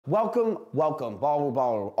Welcome,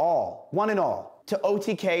 baller, all, one and all, to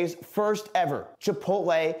OTK's first ever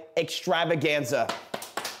Chipotle extravaganza.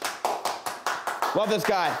 Love this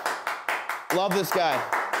guy. Love this guy.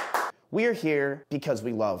 We are here because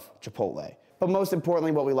we love Chipotle. But most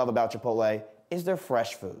importantly, what we love about Chipotle is their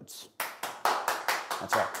fresh foods.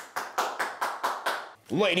 That's right.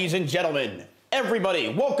 Ladies and gentlemen, everybody,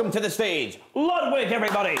 welcome to the stage, Ludwig,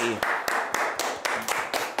 everybody.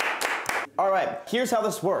 All right, here's how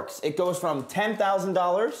this works. It goes from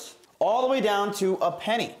 $10,000 all the way down to a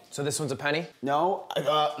penny. So this one's a penny? No,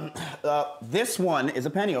 this one is a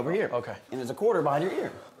penny over here. Okay. And there's a quarter behind your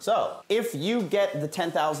ear. So, if you get the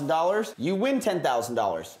 $10,000, you win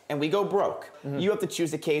 $10,000, and we go broke. You have to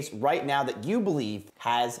choose a case right now that you believe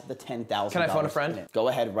has the $10,000. Can I phone a friend? Go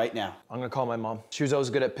ahead right now. I'm gonna call my mom. She was always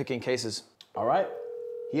good at picking cases. All right.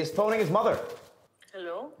 He is phoning his mother.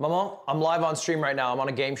 Hello? Mama, I'm live on stream right now. I'm on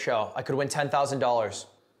a game show. I could win $10,000.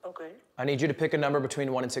 Okay. I need you to pick a number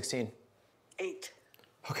between 1 and 16. 8.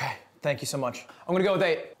 Okay, thank you so much. I'm gonna go with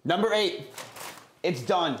 8. Number 8. It's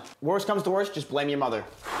done. Worst comes to worst, just blame your mother.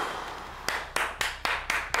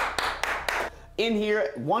 In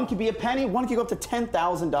here, one could be a penny, one could go up to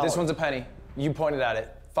 $10,000. This one's a penny. You pointed at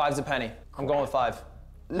it. 5's a penny. I'm going with 5.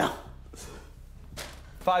 No.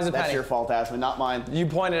 5's a penny. That's your fault, Ashley, not mine. You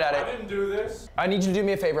pointed at it. I didn't do this. I need you to do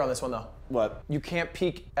me a favor on this one, though. What? You can't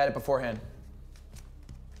peek at it beforehand.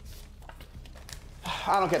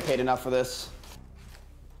 I don't get paid enough for this.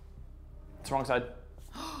 It's the wrong side.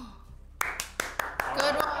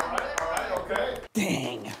 Good one. All right, okay.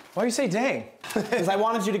 Dang. Why do you say dang? Because I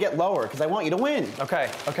wanted you to get lower, because I want you to win.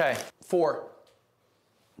 Okay. 4.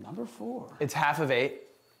 Number 4. It's half of 8.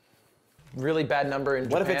 Really bad number in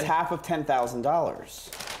Japan. What if it's half of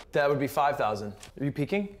 $10,000? That would be 5,000. Are you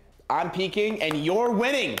peeking? I'm peaking, and you're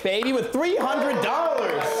winning, baby, with $300.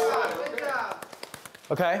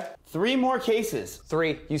 Okay. 3 more cases.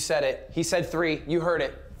 3. You said it. He said 3. You heard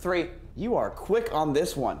it. 3. You are quick on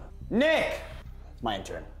this one. Nick! It's my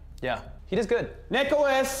intern. Yeah. He does good.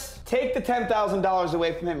 Nicholas, take the $10,000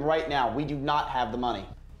 away from him right now. We do not have the money.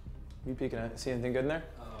 You peeking at it? See anything good in there?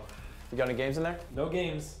 You got any games in there? No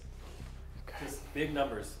games. Just big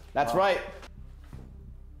numbers. That's right.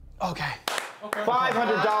 Okay.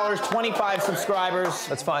 $500, 25 subscribers.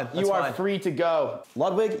 That's fine. That's You are fine. free to go.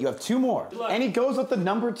 Ludwig, you have 2 more. And he goes with the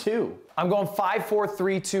number 2. I'm going 5, 4,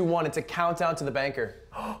 3, 2, 1. It's a countdown to the banker.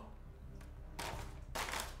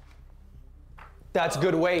 That's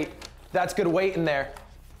good weight. That's good weight in there.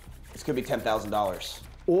 This could be $10,000.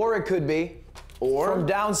 Or it could be. Or From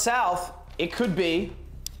down south. it could be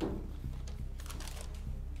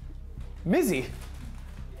Mizzy.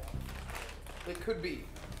 It could be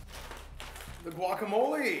the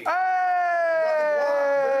guacamole. Hey!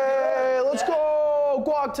 Let's go!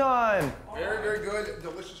 Guac time! Very, very good.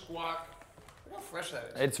 Delicious guac. Look how fresh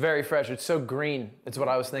that is. It's very fresh. It's so green. It's what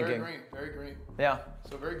I was thinking. Very green, very green. Yeah.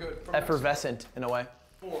 So very good. From Effervescent in a way.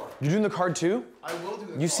 4. You're doing the card too? I will do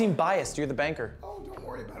the You card. seem biased. You're the banker. Oh, don't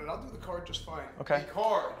worry about it. I'll do the card just fine. Okay. The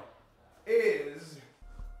card is...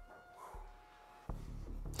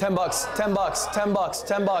 $10, $10, $10,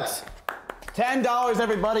 $10. $10,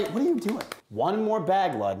 everybody. What are you doing? 1 more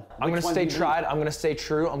bag, Lud. I'm gonna Which one stay do you tried. need? I'm gonna stay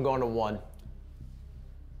true. I'm going to 1.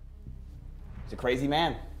 He's a crazy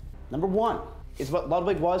man. Number 1 is what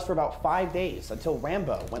Ludwig was for about 5 days until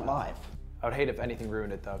Rambo went live. I would hate if anything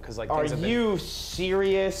ruined it though, because like Are things have been you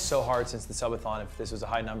serious? so hard since the subathon. If this was a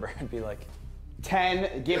high number, it'd be like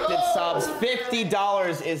 10 gifted subs,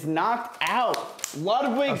 $50 is knocked out.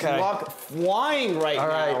 Ludwig's Okay. luck flying right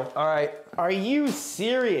now. all right. Are you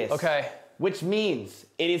serious? Okay. Which means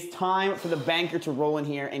it is time for the banker to roll in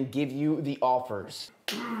here and give you the offers.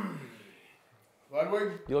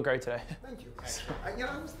 Ludwig, You look great today. thank you. I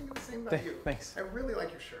was thinking the same about you. Thanks. I really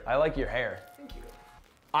like your shirt. I like your hair. Thank you.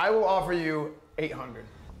 I will offer you 800.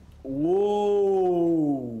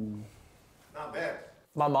 Whoa. Not bad.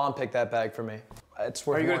 My mom picked that bag for me. It's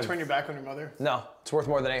worth Are you more gonna turn your back on your mother? No, it's worth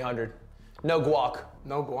more than 800. No guac.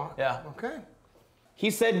 No guac? Yeah. Okay. He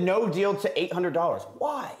said no deal to $800.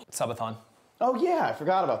 Why? Subathon. Oh yeah, I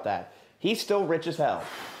forgot about that. He's still rich as hell.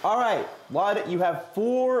 All right, Lud, you have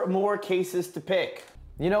 4 more cases to pick.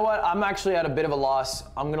 You know what? I'm actually at a bit of a loss.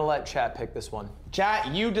 I'm gonna let chat pick this one. Chat,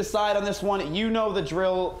 you decide on this one. You know the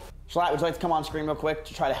drill. Schlatt, would you like to come on screen real quick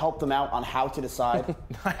to try to help them out on how to decide?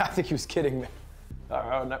 I think he was kidding me.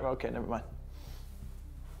 Okay, never mind.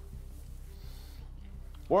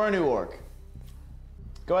 We're a new org.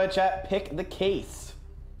 Go ahead, chat, pick the case.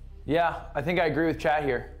 Yeah, I think I agree with chat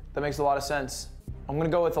here. That makes a lot of sense. I'm gonna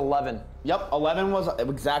go with 11. Yep, 11 was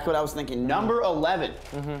exactly what I was thinking. Number 11.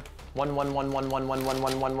 1, 1, 1, 1, 1, 1, 1,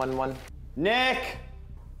 1, 1, 1, 1. Nick,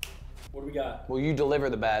 What do we got? Well, you deliver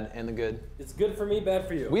the bad and the good. It's good for me, bad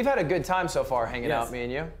for you. We've had a good time so far hanging out, me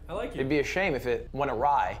and you. I like you. It'd be a shame if it went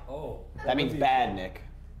awry. Oh. That means bad, Nick.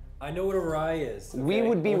 I know what a rye is. Okay? We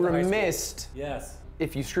would be I went to high school. remiss Yes.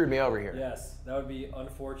 if you screwed me over here. Yes. That would be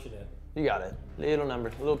unfortunate. You got it. Little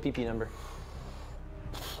number, little pee-pee number.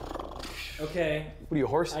 Okay. What are you, a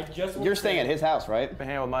horse? I just You're staying at his house, right? Been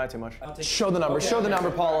hanging out with Maya too much. I'll take Show the number, Okay, show the okay, number,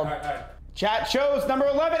 okay. Paulo. All right. Chat shows number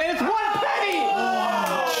 11, and it's 1 penny!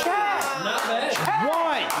 Chat! Not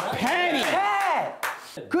bad. 1 penny! Chat!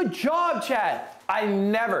 Good job, chat. I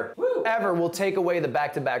never, ever will take away the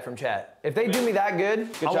back-to-back from chat. If they do me that good,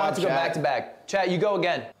 I job, want it to go chat. back-to-back. Chat, you go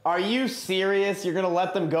again. Are you serious? You're gonna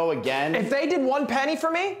let them go again? If they did 1 penny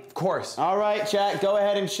for me, of course. All right, chat, go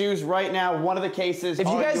ahead and choose right now. One of the cases If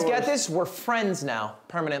you are guys yours. get this, we're friends now,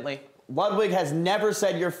 permanently. Ludwig has never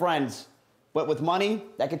said you're friends, but with money,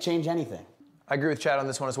 that could change anything. I agree with chat on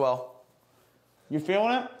this one as well. You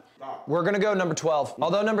feeling it? We're gonna go number 12.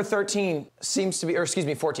 Although number 13 seems to be, or excuse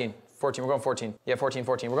me, 14. 14, we're going 14. Yeah, 14,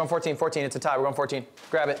 14. We're going 14, 14, it's a tie, we're going 14.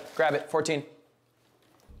 Grab it, 14.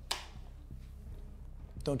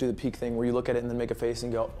 Don't do the peek thing where you look at it and then make a face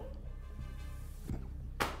and go.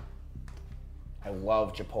 I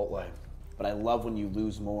love Chipotle, but I love when you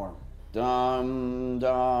lose more. Dum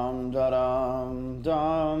dum da dum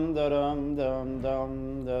dum da dum dum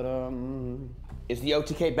dum da dum. It's the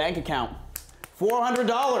OTK bank account. $400.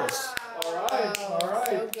 All right.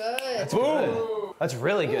 So good. Boom. That's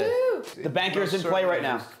really good. The banker's in play right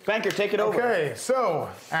now. Banker, take it over. Okay, so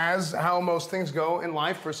as how most things go in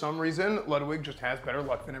life, for some reason, Ludwig just has better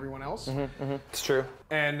luck than everyone else. It's true.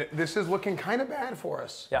 And this is looking kind of bad for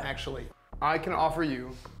us, Yeah. actually. I can offer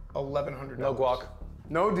you $1,100. No guac.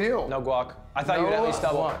 No deal. No guac. I thought you'd at least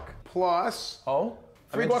double. guac. Plus, Oh?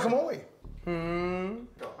 free I'm interested. guacamole.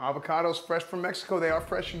 Avocados fresh from Mexico. They are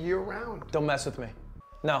fresh year round. Don't mess with me.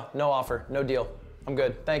 No, no offer, no deal. I'm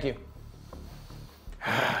good, thank you.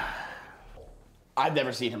 I've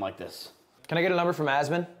never seen him like this. Can I get a number from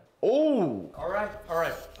Asman? Oh. All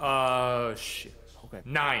right. Shit. Okay.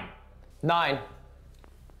 9. 9.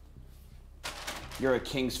 You're a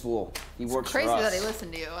king's fool. He works Crazy for us. that he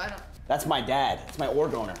listened to you. I don't. That's my dad. It's my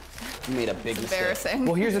org owner. He made a big mistake. Embarrassing.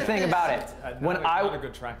 Well, here's the thing about it. Not a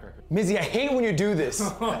good track record. Mizzy, I hate when you do this.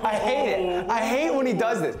 I hate it. I hate when he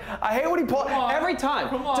does this. I hate when he pulls every time.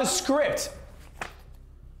 It's a script.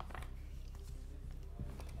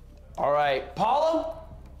 All right, Paulo.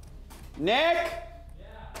 Nick,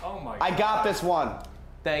 Oh my I got this one.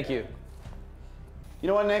 Thank you. You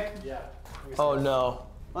know what, Nick? Yeah. Oh no.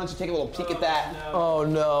 Why don't you take a little peek at that? Oh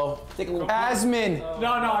no. Take a little. Asman.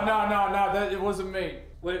 No, that it wasn't me.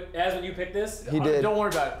 Wait, Aslan, you picked this? He did. Don't worry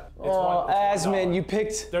about it. It's Oh, one. It's Asman, $1. you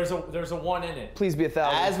picked. There's a 1 in it. Please be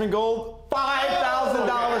 1,000. Asman Gold,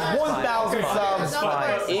 $5,000, 1,000 It's subs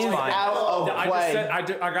fine. It's is fine. out of I just play. said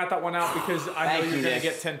I got that one out because I Thank know you're you, gonna Nick.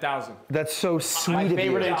 get 10,000. That's so sweet My of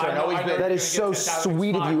favorite you. intern, always been. That is so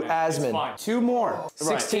sweet of you, Asman. 2 more.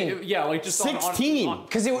 16. Yeah, like just on- 16.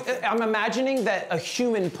 Because I'm imagining that a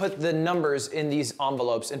human put the numbers in these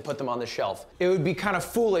envelopes and put them on the shelf. It would be kind of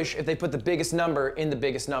foolish if they put the biggest number in the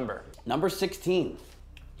biggest number. Number 16.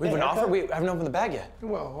 We have an offer? We haven't opened the bag yet.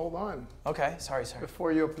 Well, hold on. Okay, sorry.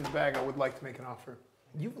 Before you open the bag, I would like to make an offer.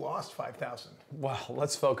 You've lost 5,000. Well,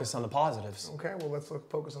 let's focus on the positives. Okay, well, let's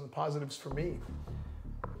focus on the positives for me.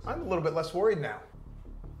 I'm a little bit less worried now.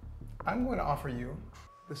 I'm going to offer you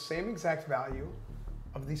the same exact value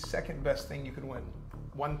of the second best thing you could win,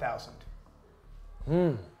 1,000.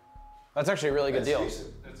 That's actually a really good deal.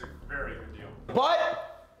 That's a very good deal. But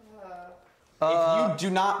if you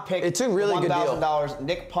do not pick it's a really good deal. $1,000,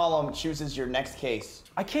 Nick Pollum chooses your next case.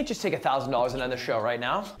 I can't just take $1,000 and end the show right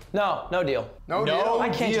now. No, no deal. No deal. I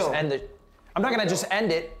can't just end it. I'm not gonna just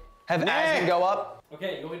end it. Have Asman go up.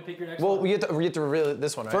 Okay, you want me to pick your next Well, one? we have to reveal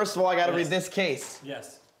this one, right? First of all, I gotta read this case.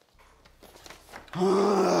 Yes.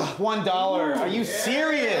 $1. Are you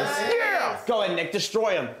serious? Yeah. Go ahead, Nick.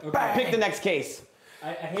 Destroy him. Pick the next case.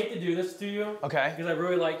 I hate to do this to you. Okay. Because I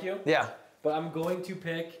really like you. Yeah. But I'm going to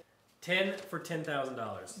pick 10 for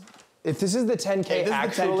 $10,000. If this is the 10K If this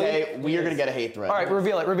actually. is the 10K, we are gonna get a hate thread. All right,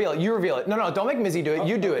 reveal it. You reveal it. No, don't make Mizzy do it.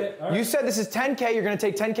 You do okay, it. all right. You said this is 10K. You're gonna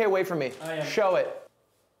take 10K away from me. I am. Show it.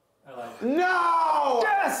 I like it. No!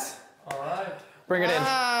 Yes. All right. Bring it in.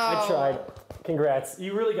 I tried. Congrats.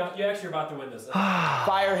 You actually are about to win this.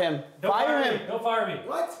 Fire him. Don't Fire him. Me. Don't fire me.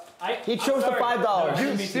 What? He chose the $5.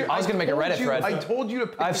 No, I was gonna make a Reddit thread. I told you to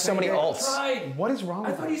pick I have the so many same alts. tried. What is wrong I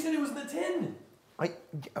with thought you? you said it was in the 10.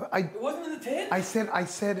 It wasn't in the 10? I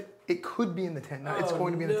said it could be in the 10. No, it's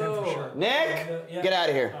going to be in the 10 for no. sure. Nick, Yeah. get out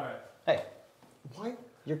of here. All right. Hey, Why?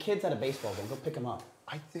 your kid's at a baseball game. Go pick him up.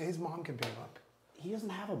 His mom can pick him up. He doesn't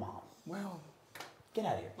have a mom. Well, Get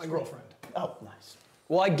out of here. my girlfriend. Oh, nice.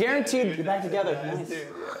 Well, I guaranteed. You're back together. Nice.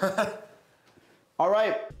 All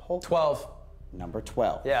right. 12. Number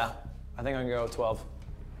 12. Yeah, I think I'm gonna go with 12.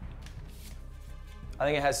 I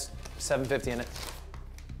think it has 750 in it.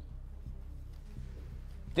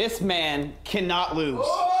 This man cannot lose.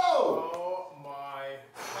 Oh my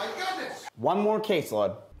goodness. One more case,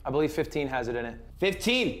 Lud. I believe 15 has it in it.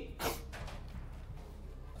 15.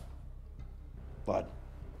 Lud,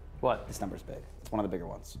 What? this number's big. It's one of the bigger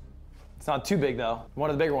ones. It's not too big though. One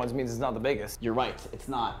of the bigger ones means it's not the biggest. You're right. It's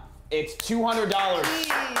not. It's $200.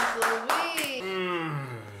 Jeez Louise.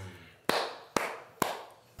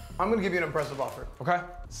 I'm gonna give you an impressive offer. Okay.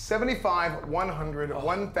 75, 100,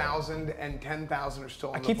 1,000, and 10,000 are still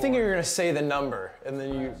on I the keep board. thinking you're gonna say the number and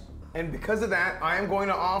then you. And because of that, I am going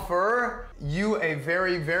to offer you a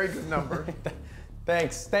very, very good number.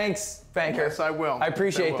 Thanks, banker. Yes, I will. I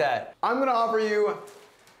appreciate I will. that. I'm gonna offer you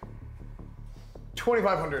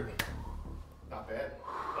 2,500. Not bad.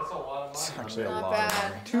 That's a lot of money. Actually, Not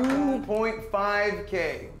bad.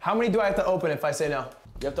 2.5K. How many do I have to open if I say no?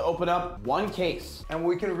 You have to open up one case. And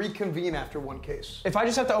we can reconvene after one case. If I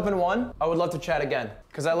just have to open one, I would love to chat again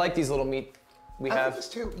because I like these little meat we I have. think this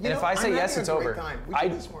too. And You if know, I say I'm yes, having it's a great over. time. We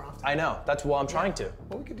do this more often. I know. That's what I'm trying to.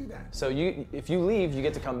 Well, we could do that. So if you leave, you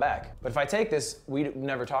get to come back. But if I take this, we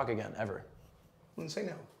never talk again, ever. Then say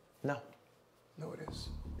no. No. No, it is.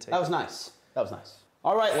 That was nice. That was nice.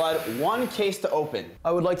 All right, Lud, one case to open.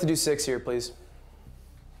 I would like to do 6 here, please.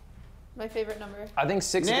 My favorite number. I think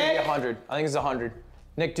 6 is gonna be Nick! 100. I think it's 100.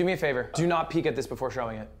 Nick, do me a favor. Do not peek at this before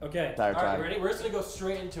showing it. Okay. Tired All right, time. you ready? We're just gonna go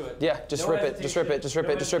straight into it. Yeah, just No rip it, just rip it, just rip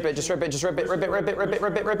it, just rip it, just rip it, just rip it, just rip it, rip it, rip it, rip it,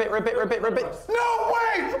 rip it, rip it, rip it, rip it, rip it. No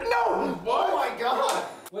way! No! Oh my god!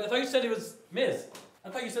 Wait, I thought you said it was Miz. I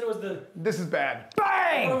thought you said it was the. This is bad. I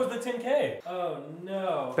thought Bang! it was the 10K. Oh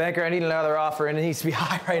no. Banker, I need another offer, and it needs to be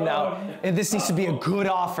high right now. no. And this needs to be a good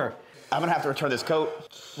offer. I'm gonna have to return this coat.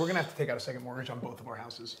 We're gonna have to take out a second mortgage on both of our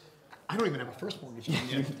houses. I don't even have a first mortgage yet.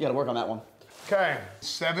 You gotta work on that one. Okay,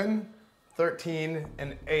 7, 13,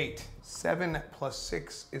 and 8. 7 plus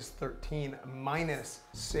 6 is 13, minus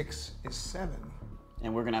 6 is 7.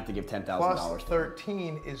 And we're gonna have to give $10,000 Plus to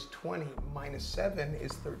 13 is 20, minus 7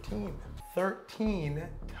 is 13. 13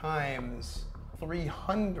 times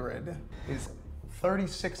 300 is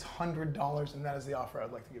 $3,600, and that is the offer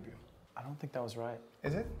I'd like to give you. I don't think that was right.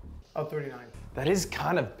 Is it? Oh, 39. That is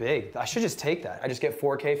kind of big. I should just take that. I just get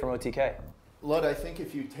 4K from OTK. Lud, I think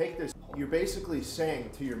if you take this, you're basically saying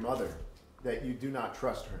to your mother that you do not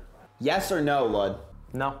trust her. Yes or no, Lud?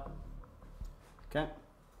 No. Okay.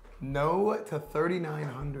 No to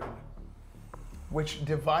 3,900, which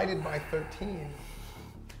divided by 13.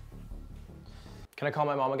 Can I call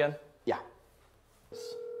my mom again? Yeah.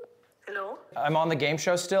 Hello? I'm on the game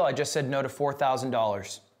show still. I just said no to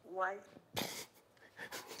 $4,000. Why?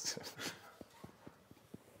 It's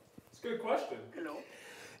a good question. Hello?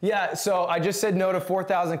 Yeah, so I just said no to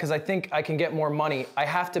 4,000 because I think I can get more money. I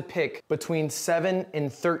have to pick between 7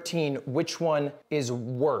 and 13. Which one is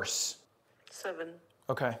worse? 7.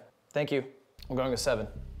 Okay, thank you. I'm going with 7.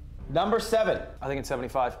 Number 7. I think it's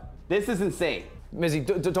 75. This is insane. Mizzy,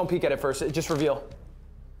 don't peek at it first. Just reveal.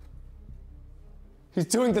 He's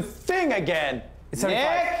doing the thing again. It's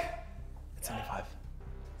 75. Nick! It's 75.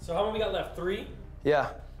 So how many we got left? 3? Yeah.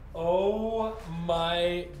 Oh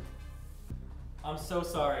my. I'm so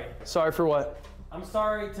sorry. Sorry for what? I'm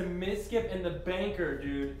sorry to Miskip and the banker,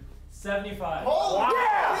 dude. 75. Holy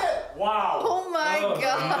wow. Wow. Oh my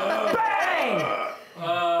god.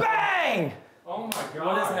 Bang! Bang! Oh my god.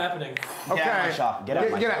 What is happening? Get out of my shop. Get out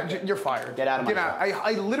of my shop. Out. You're fired. Get out of my Get out.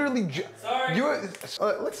 I literally. Sorry. You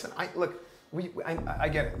listen. I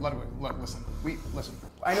get it. Ludwig, look, listen. Listen.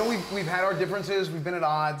 I know we've had our differences. We've been at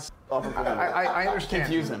odds. I understand.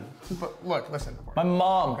 Confuse him. But look, listen. My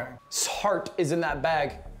mom's heart is in that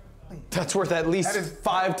bag. That's worth at least That is-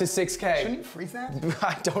 5 to 6K. Shouldn't you freeze that?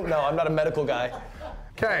 I don't know. I'm not a medical guy.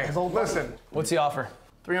 Okay. Listen. What's the offer?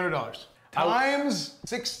 $300 times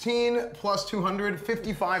 16 plus 200,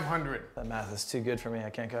 5,500. That math is too good for me. I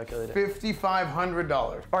can't calculate it.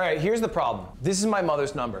 $5,500. All right, here's the problem. This is my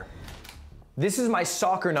mother's number. This is my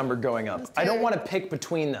soccer number going up. I don't want to pick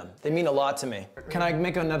between them. They mean a lot to me. Can I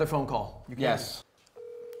make another phone call? Yes.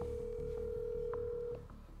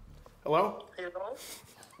 Hello? Hello?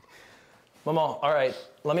 Mama, all right,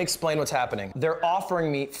 let me explain what's happening. They're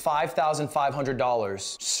offering me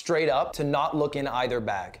 $5,500 straight up to not look in either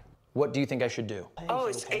bag. What do you think I should do? Oh,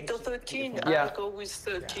 it's 8 or 13. Yeah. I'll go with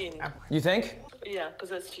 13. You think? Yeah, because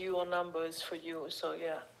that's your numbers for you, so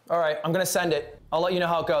yeah. All right, I'm gonna send it. I'll let you know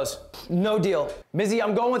how it goes. No deal. Mizzy,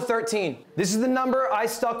 I'm going with 13. This is the number I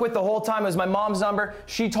stuck with the whole time. It was my mom's number.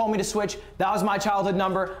 She told me to switch. That was my childhood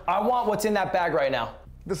number. I want what's in that bag right now.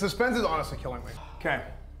 The suspense is honestly killing me. Okay,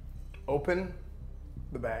 open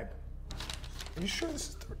the bag. Are you sure this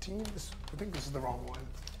is 13? I think this is the wrong one.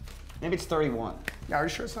 Maybe it's 31. Now, are you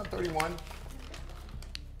sure it's not 31?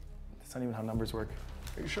 That's not even how numbers work.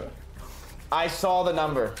 Are you sure? I saw the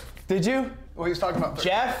number. Did you? Well, he was talking about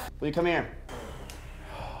 13. Jeff, will you come here?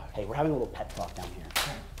 Hey, we're having a little pet talk down here.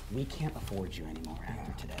 We can't afford you anymore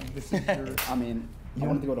after today. This is your, I mean, you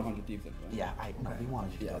wanted to go to 100 Thieves, right? Yeah, we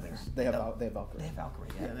wanted you to go there. They have Valkyrie. They have Valkyrie,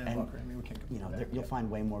 yeah. Yeah, they have Valkyrie. I mean, we can't You know, you'll find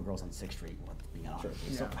way more girls on 6th Street with being on. Sure.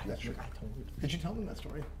 So Yeah, I sure. told you. Did you tell them that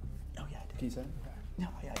story? Oh, yeah, I did. Can you say? No,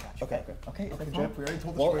 yeah, I got you. Okay. Jeff, we already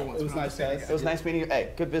told the Well, story once. it was we're not nice, saying guys. It was nice meeting you.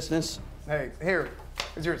 Hey, good business. Hey, here,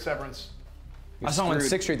 is your severance. I saw him on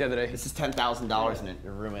screwed. 6th Street the other day. This is $10,000 and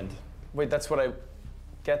you're ruined. Wait, that's what I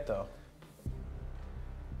get though.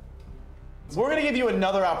 We're gonna give you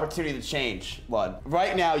another opportunity to change, Lud.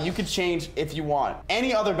 Right now, you could change if you want.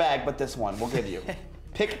 Any other bag but this one, we'll give you.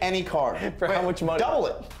 Pick any card. For how much money? Double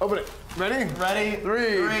it. Open it. Ready? Ready?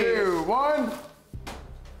 3, 2, 1.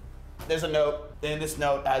 There's a note, and this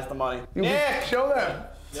note has the money. Nick! Show them.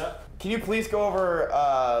 Yep. Can you please go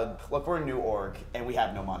over, look, we're a new org, and we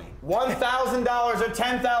have no money. $1,000 or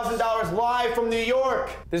 $10,000 live from New York.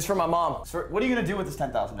 This is for my mom. What are you gonna do with this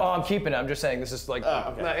 $10,000? Oh, I'm keeping it. I'm just saying this is like,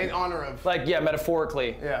 Okay. In honor of. like yeah,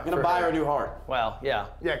 metaphorically. Yeah. I'm gonna buy her a new heart. Well, yeah.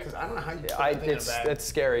 Yeah, because I don't know how you put everything in a bag. It's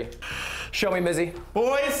scary. Show me, Mizzy.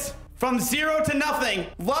 Boys, from 0 to nothing,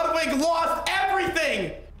 Ludwig lost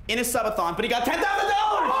everything in his subathon, but he got $10,000!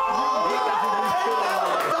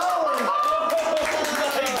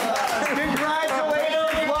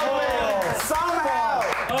 Congratulations, Ludwig! Somehow,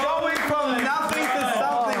 going from nothing to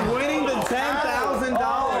something, winning the $10,000.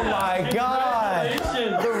 Oh my God.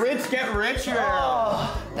 The rich get richer.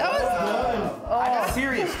 That was I got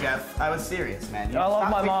serious, Jeff. I was serious, man. You I love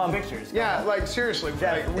stop my taking mom. Pictures. Yeah, like seriously,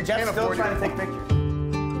 Jeff, like, we Jeff's can't still afford trying you. to take pictures.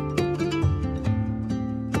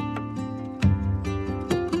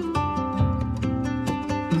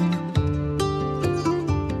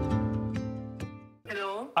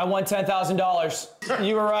 Hello. I won $10,000.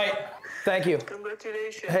 You were right. Thank you.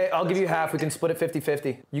 Congratulations. Hey, I'll give you half. We can split it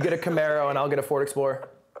 50-50. You get a Camaro and I'll get a Ford Explorer.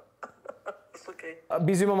 It's okay.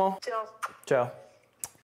 Bisous, maman. Ciao. Ciao.